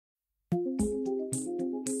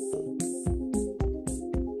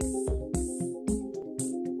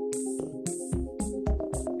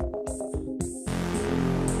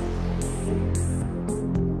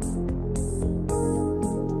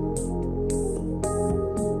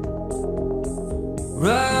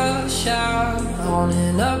Rush out on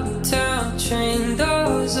an uptown train,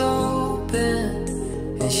 doors open,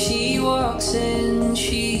 and she walks in,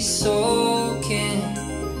 she's soaking.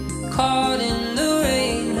 Caught in the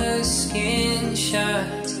rain, her skin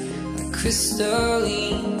shines like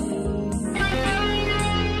crystalline.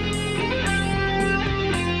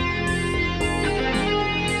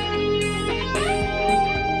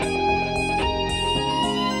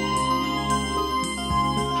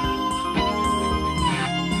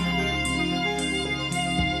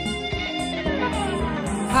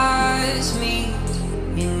 Eyes meet,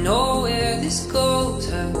 you know where this goes.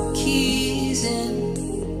 Her keys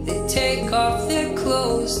in, they take off their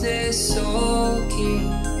clothes, they're soaking.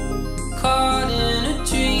 Caught in a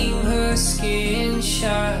dream, her skin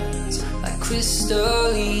shines like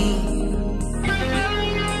crystalline.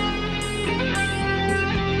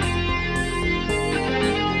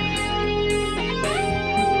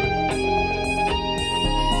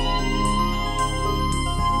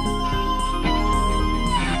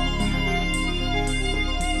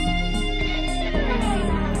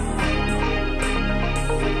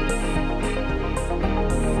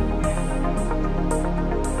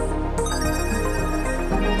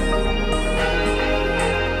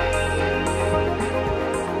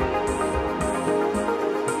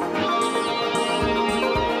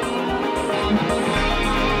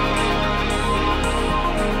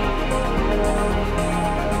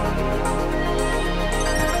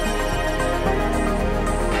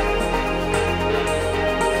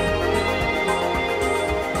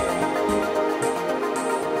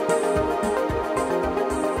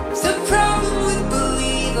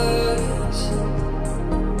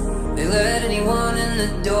 Let anyone in the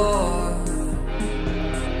door.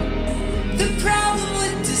 The problem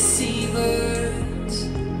with deceivers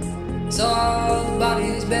is all the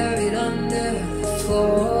bodies buried under the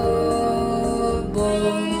floorboards.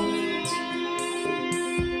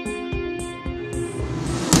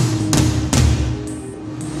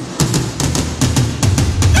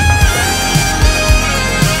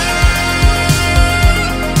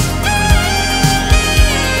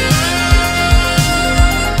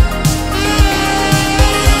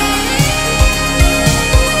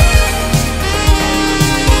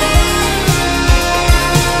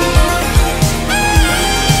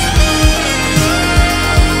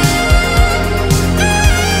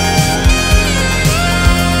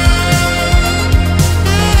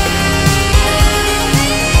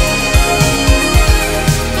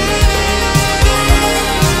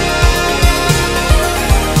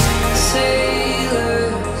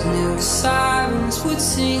 Would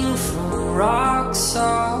sing from rocks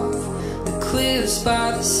off the cliffs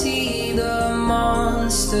by the sea. The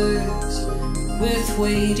monsters with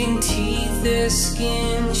waiting teeth, their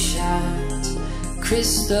skin shines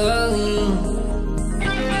crystalline.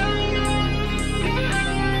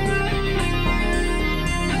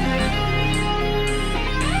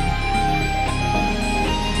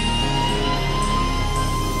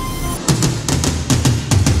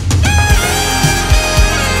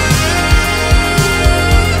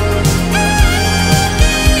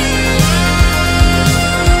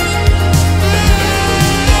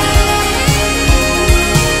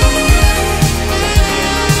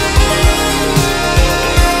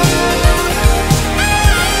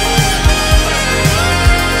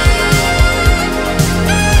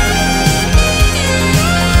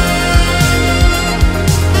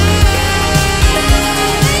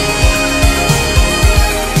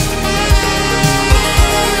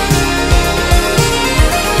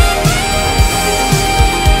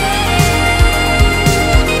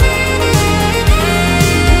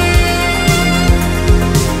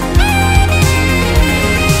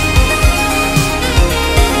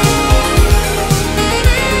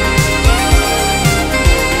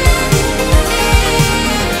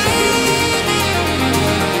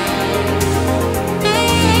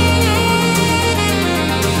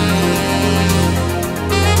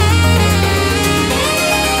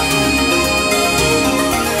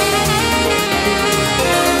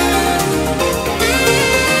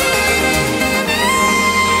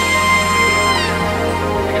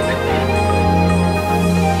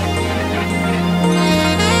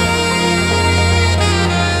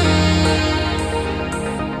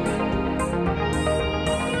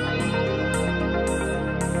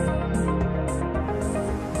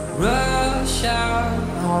 Rush out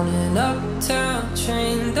on an uptown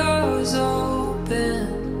train, doors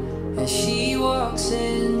open, and she walks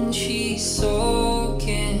in, she's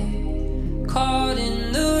soaking. Caught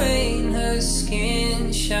in the rain, her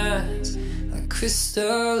skin shines like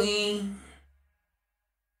crystalline.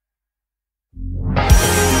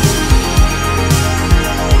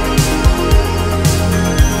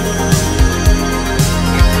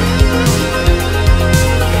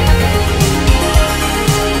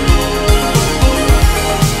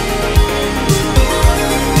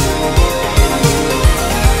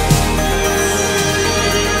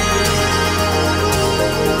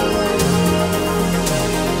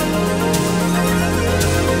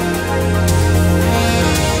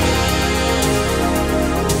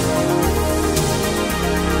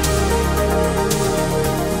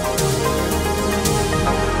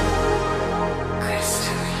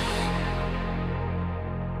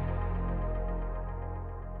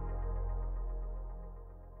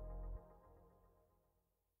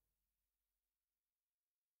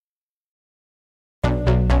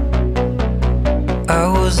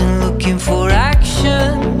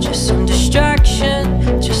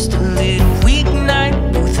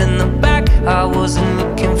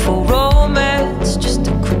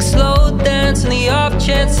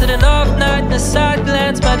 chance that an off night and a side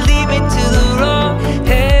glance might lead me to the wrong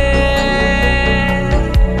hands.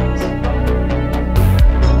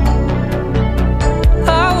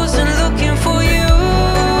 I wasn't looking for you.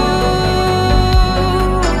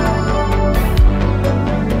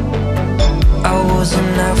 I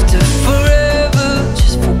wasn't after forever,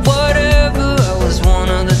 just for whatever. I was one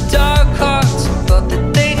of the dark hearts who thought that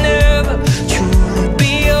they'd never truly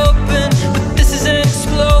be open. But this is an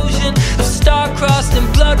explosion of star-crossed and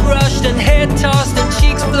blood-rushed and head-tossed and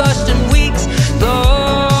cheeks flushed and weeks lost.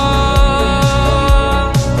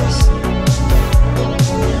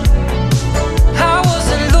 I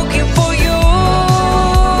wasn't looking for you.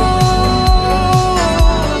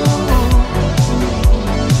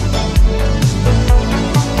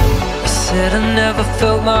 I said I never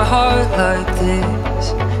felt my heart like this.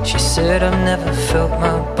 She said I've never felt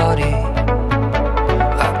my body.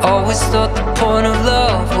 I always thought the point of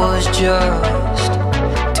love was just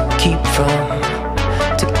to keep from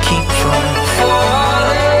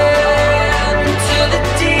falling to the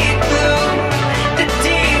deep blue, the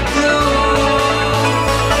deep blue.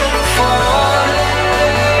 Falling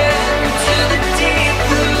to the deep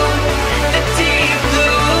blue, the deep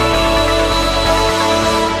blue.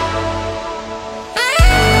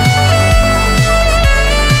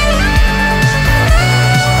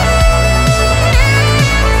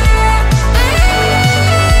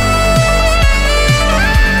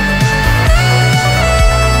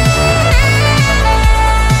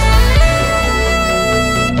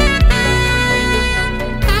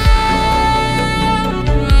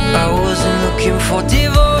 Looking for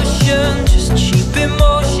devotion, just cheap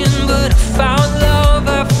emotion. But I found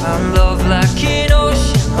love like an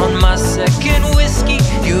ocean. On my second whiskey,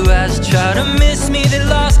 your eyes tried to miss me. They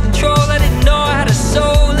lost control, I didn't know I had a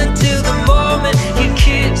soul until the moment you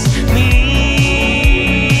kissed me.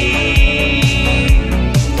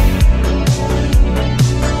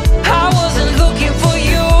 I wasn't looking for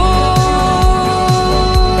you.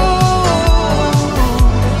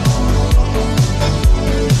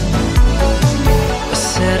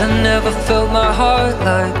 I never felt my heart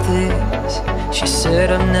like this. She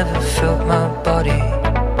said I've never felt my body.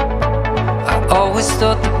 I always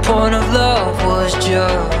thought the point of love was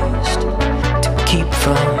just to keep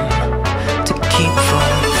from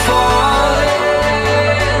falling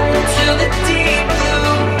to the deep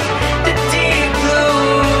blue, the deep blue.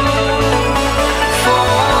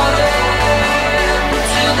 Falling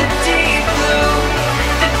to the deep blue,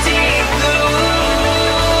 the deep blue.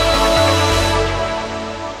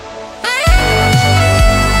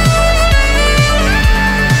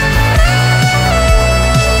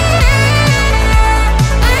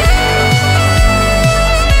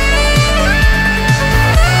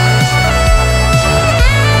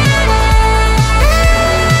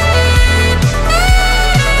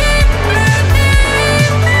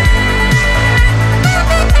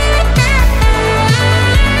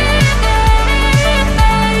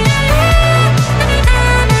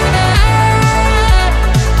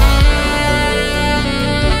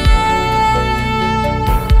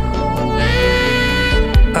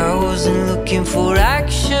 Looking for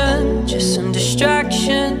action, just some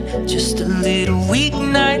distraction, just a little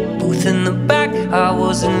weeknight, booth in the back. I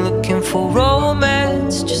wasn't looking for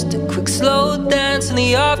romance, just a quick slow dance, and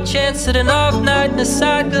the off chance that an off night and a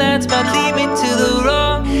side glance might lead me to the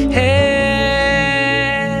wrong hand.